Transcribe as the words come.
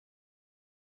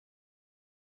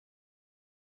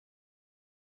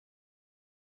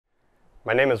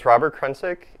My name is Robert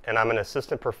Krencik, and I'm an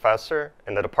assistant professor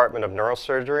in the Department of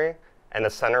Neurosurgery and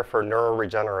the Center for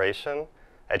Neuroregeneration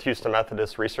at Houston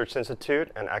Methodist Research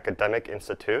Institute and Academic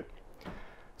Institute.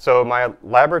 So my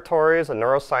laboratory is a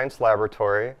neuroscience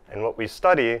laboratory, and what we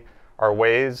study are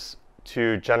ways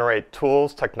to generate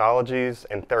tools, technologies,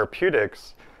 and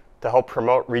therapeutics to help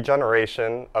promote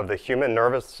regeneration of the human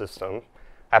nervous system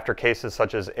after cases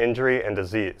such as injury and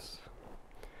disease.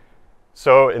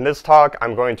 So in this talk,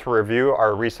 I'm going to review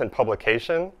our recent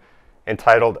publication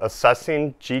entitled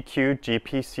Assessing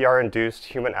GQ-GPCR-Induced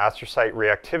Human Astrocyte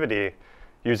Reactivity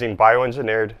Using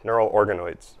Bioengineered Neural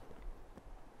Organoids.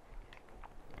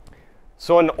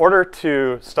 So in order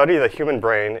to study the human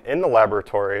brain in the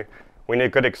laboratory, we need a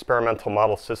good experimental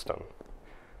model system.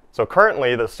 So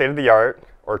currently, the state-of-the-art,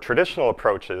 or traditional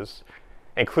approaches,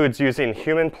 includes using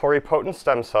human pluripotent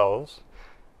stem cells,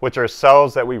 which are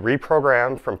cells that we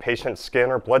reprogram from patient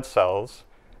skin or blood cells,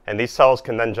 and these cells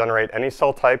can then generate any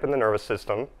cell type in the nervous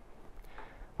system.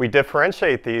 We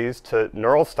differentiate these to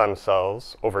neural stem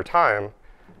cells over time,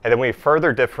 and then we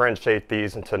further differentiate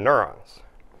these into neurons.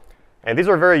 And these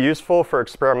are very useful for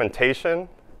experimentation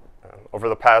over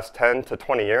the past 10 to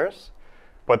 20 years,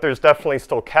 but there's definitely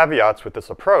still caveats with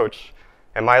this approach,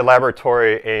 and my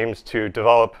laboratory aims to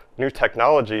develop new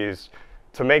technologies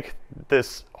to make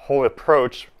this whole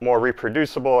approach more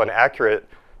reproducible and accurate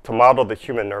to model the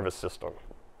human nervous system.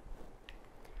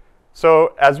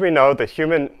 So as we know, the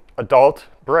human adult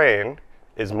brain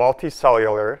is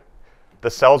multicellular, the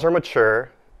cells are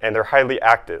mature, and they're highly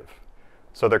active.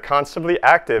 So they're constantly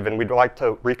active, and we'd like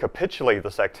to recapitulate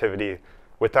this activity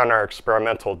within our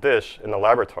experimental dish in the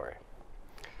laboratory.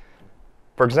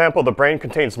 For example, the brain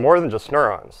contains more than just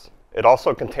neurons. It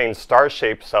also contains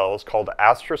star-shaped cells called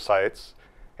astrocytes,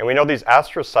 and we know these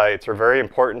astrocytes are very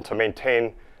important to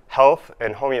maintain health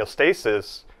and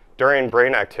homeostasis during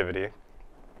brain activity.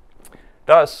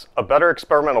 Thus, a better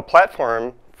experimental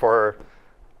platform for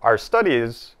our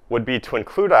studies would be to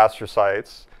include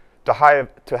astrocytes, to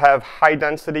have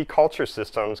high-density culture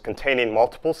systems containing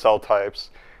multiple cell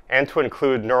types, and to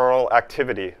include neural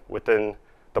activity within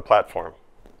the platform.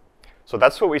 So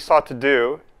that's what we sought to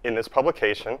do in this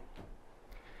publication.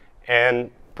 And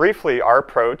briefly, our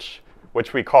approach,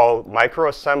 which we call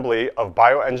microassembly of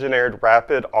bioengineered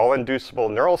rapid all-inducible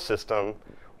neural system,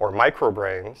 or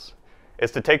microbrains,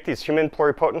 is to take these human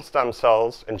pluripotent stem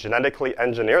cells and genetically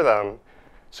engineer them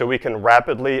so we can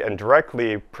rapidly and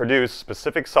directly produce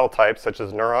specific cell types such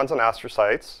as neurons and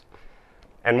astrocytes.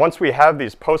 And once we have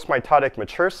these post-mitotic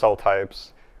mature cell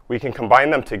types, we can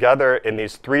combine them together in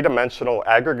these three-dimensional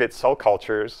aggregate cell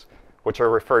cultures, which are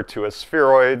referred to as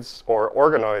spheroids or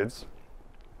organoids.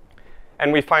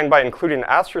 And we find by including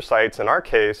astrocytes, in our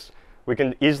case, we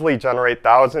can easily generate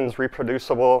thousands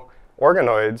reproducible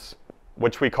organoids,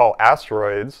 which we call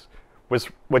asteroids,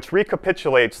 which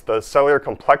recapitulates the cellular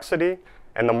complexity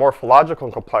and the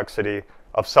morphological complexity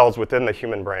of cells within the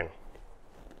human brain.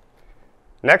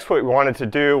 Next, what we wanted to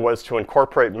do was to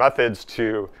incorporate methods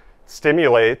to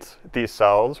stimulate these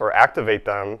cells or activate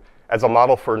them as a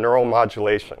model for neural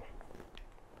modulation.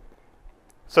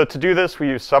 So to do this, we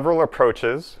used several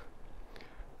approaches.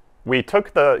 We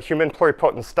took the human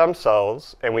pluripotent stem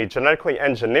cells and we genetically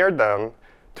engineered them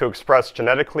to express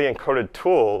genetically encoded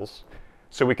tools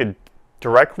so we could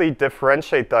directly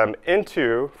differentiate them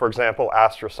into, for example,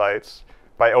 astrocytes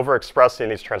by overexpressing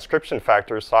these transcription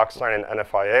factors, SOX9 and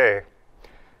NFIA.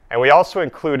 And we also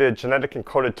included genetic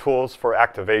encoded tools for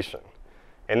activation.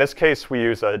 In this case, we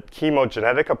use a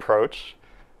chemogenetic approach.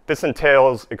 This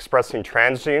entails expressing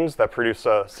transgenes that produce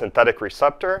a synthetic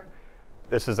receptor.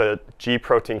 This is a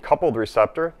G-protein coupled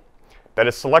receptor that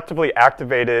is selectively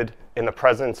activated in the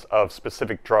presence of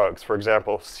specific drugs, for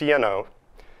example, CNO.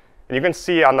 And you can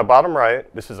see on the bottom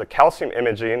right, this is a calcium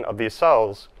imaging of these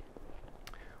cells.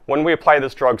 When we apply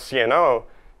this drug CNO,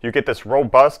 you get this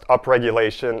robust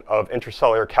upregulation of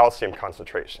intracellular calcium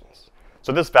concentrations.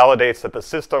 So this validates that the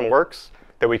system works,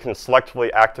 that we can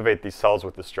selectively activate these cells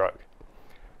with this drug.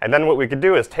 And then what we could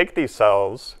do is take these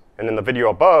cells, and in the video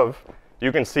above,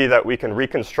 you can see that we can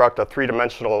reconstruct a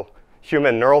three-dimensional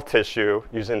human neural tissue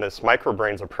using this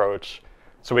microbrains approach,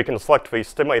 so we can selectively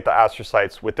stimulate the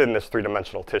astrocytes within this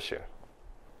three-dimensional tissue.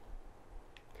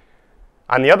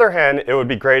 On the other hand, it would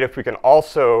be great if we can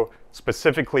also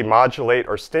specifically modulate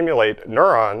or stimulate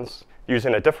neurons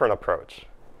using a different approach.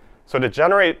 So to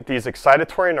generate these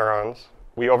excitatory neurons,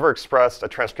 we overexpressed a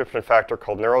transcription factor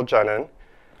called neurogenin,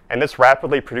 and this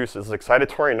rapidly produces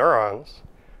excitatory neurons.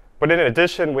 But in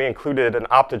addition, we included an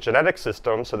optogenetic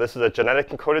system. So this is a genetic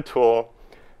encoded tool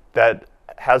that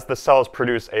has the cells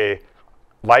produce a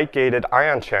light-gated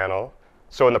ion channel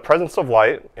So in the presence of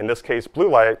light, in this case blue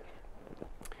light,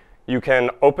 you can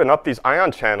open up these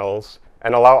ion channels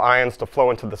and allow ions to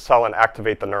flow into the cell and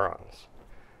activate the neurons.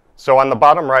 So on the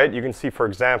bottom right, you can see, for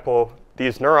example,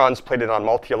 these neurons plated on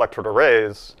multi-electrode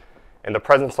arrays. In the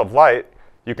presence of light,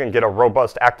 you can get a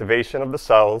robust activation of the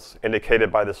cells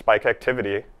indicated by the spike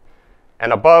activity.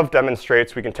 And above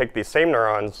demonstrates we can take these same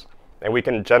neurons and we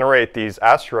can generate these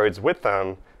asteroids with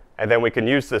them, and then we can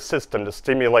use this system to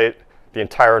stimulate the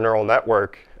entire neural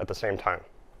network at the same time.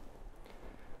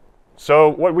 So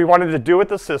what we wanted to do with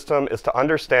the system is to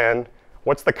understand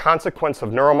what's the consequence of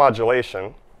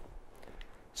neuromodulation.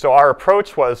 So our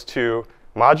approach was to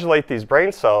modulate these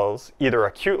brain cells either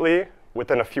acutely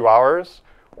within a few hours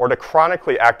or to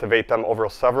chronically activate them over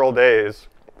several days.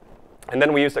 And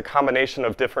then we used a combination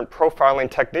of different profiling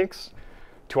techniques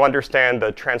to understand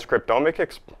the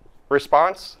transcriptomic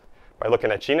response by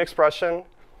looking at gene expression,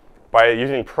 by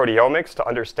using proteomics to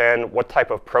understand what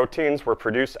type of proteins were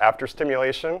produced after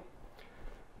stimulation.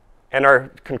 And our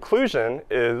conclusion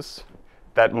is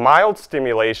that mild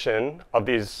stimulation of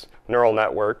these neural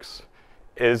networks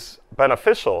is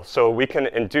beneficial. So we can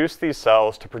induce these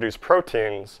cells to produce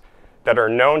proteins that are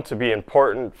known to be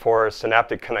important for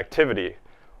synaptic connectivity,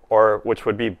 or which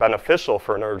would be beneficial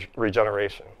for nerve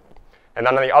regeneration. And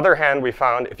then on the other hand, we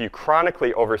found if you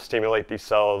chronically overstimulate these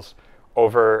cells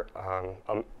over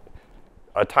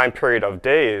a time period of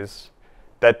days,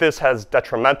 that this has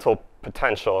detrimental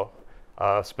potential.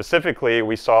 Specifically,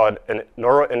 we saw a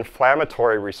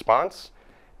neuroinflammatory response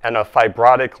and a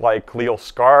fibrotic-like glial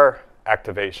scar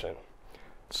activation.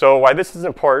 So why this is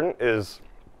important is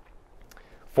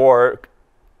for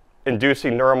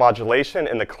inducing neuromodulation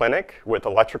in the clinic with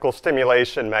electrical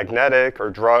stimulation, magnetic, or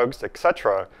drugs,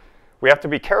 etc., we have to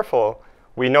be careful.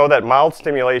 We know that mild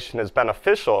stimulation is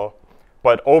beneficial,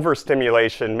 but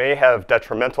overstimulation may have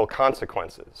detrimental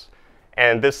consequences.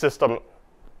 And this system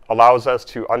allows us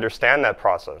to understand that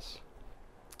process.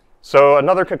 So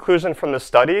another conclusion from this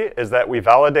study is that we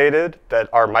validated that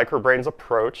our microbrains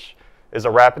approach is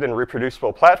a rapid and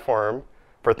reproducible platform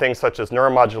for things such as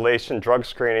neuromodulation, drug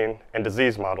screening, and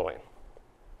disease modeling.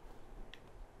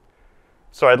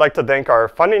 So I'd like to thank our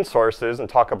funding sources and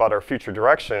talk about our future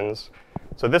directions.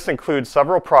 So this includes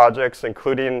several projects,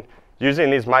 including using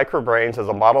these microbrains as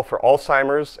a model for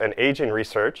Alzheimer's and aging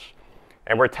research.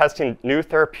 And we're testing new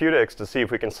therapeutics to see if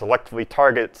we can selectively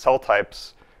target cell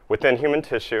types within human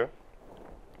tissue.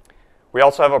 We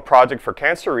also have a project for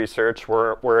cancer research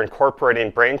where we're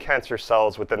incorporating brain cancer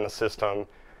cells within the system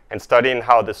and studying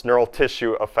how this neural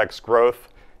tissue affects growth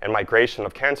and migration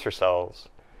of cancer cells.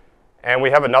 And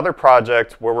we have another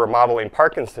project where we're modeling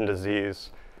Parkinson's disease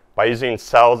by using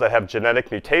cells that have genetic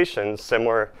mutations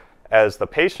similar as the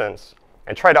patient's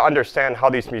and try to understand how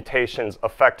these mutations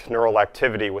affect neural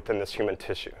activity within this human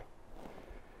tissue.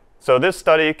 So this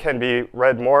study can be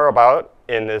read more about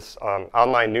in this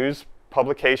online news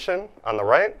publication on the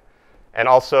right. And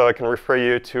also I can refer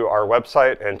you to our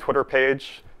website and Twitter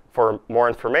page for more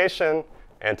information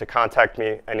and to contact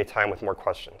me anytime with more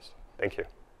questions. Thank you.